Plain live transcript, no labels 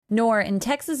Nora in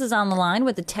Texas is on the line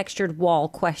with a textured wall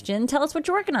question. Tell us what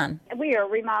you're working on. We are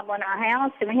remodeling our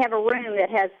house, and we have a room that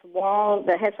has walls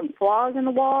that has some flaws in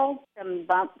the wall, some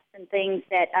bumps and things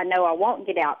that I know I won't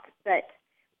get out. But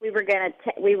we were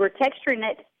texturing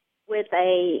it with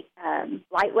a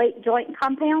lightweight joint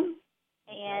compound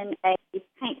and a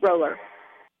paint roller.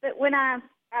 But when I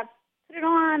put it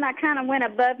on, I kind of went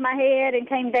above my head and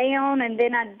came down, and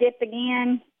then I dipped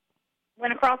again.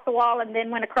 Went across the wall and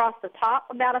then went across the top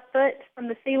about a foot from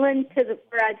the ceiling to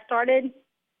where I'd started.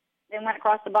 Then went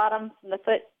across the bottom from the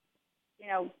foot,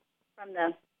 from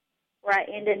where I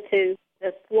ended to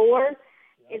the floor.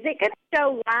 Is it going to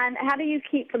show line? How do you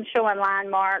keep from showing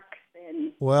line marks?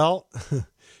 Well,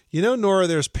 Nora,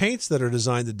 there's paints that are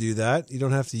designed to do that. You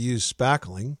don't have to use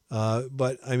spackling.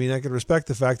 But, I mean, I can respect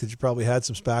the fact that you probably had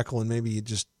some spackle and maybe you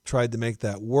just tried to make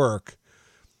that work.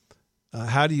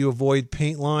 How do you avoid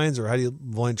paint lines, or how do you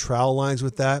avoid trowel lines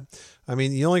with that? I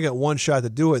mean, you only got one shot to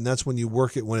do it, and that's when you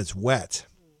work it when it's wet.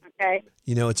 Okay.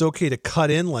 It's okay to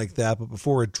cut in like that, but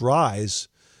before it dries,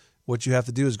 what you have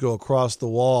to do is go across the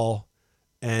wall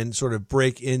and sort of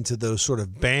break into those sort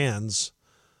of bands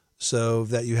so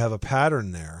that you have a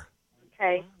pattern there.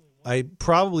 Okay. I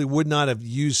probably would not have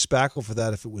used spackle for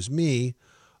that if it was me.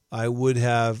 I would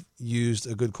have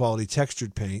used a good quality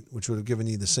textured paint, which would have given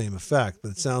you the same effect.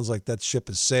 But it sounds like that ship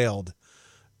has sailed,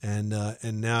 and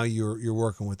now you're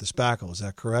working with the spackle. Is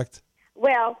that correct?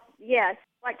 Well, yes.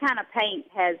 What kind of paint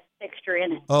has texture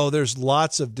in it? Oh, there's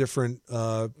lots of different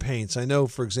paints. I know,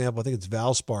 for example, I think it's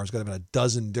Valspar's got about a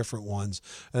dozen different ones.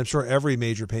 And I'm sure every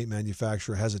major paint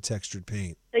manufacturer has a textured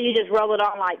paint. So you just roll it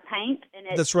on like paint?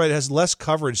 That's right. It has less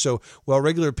coverage. So while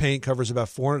regular paint covers about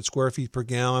 400 square feet per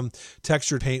gallon,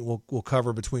 textured paint will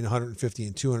cover between 150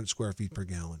 and 200 square feet per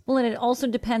gallon. Well, and it also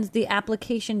depends. The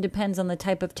application depends on the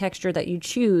type of texture that you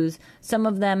choose. Some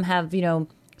of them have,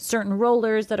 certain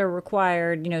rollers that are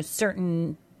required,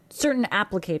 certain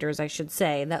applicators, I should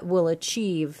say, that will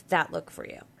achieve that look for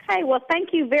you. Okay, well, thank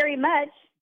you very much.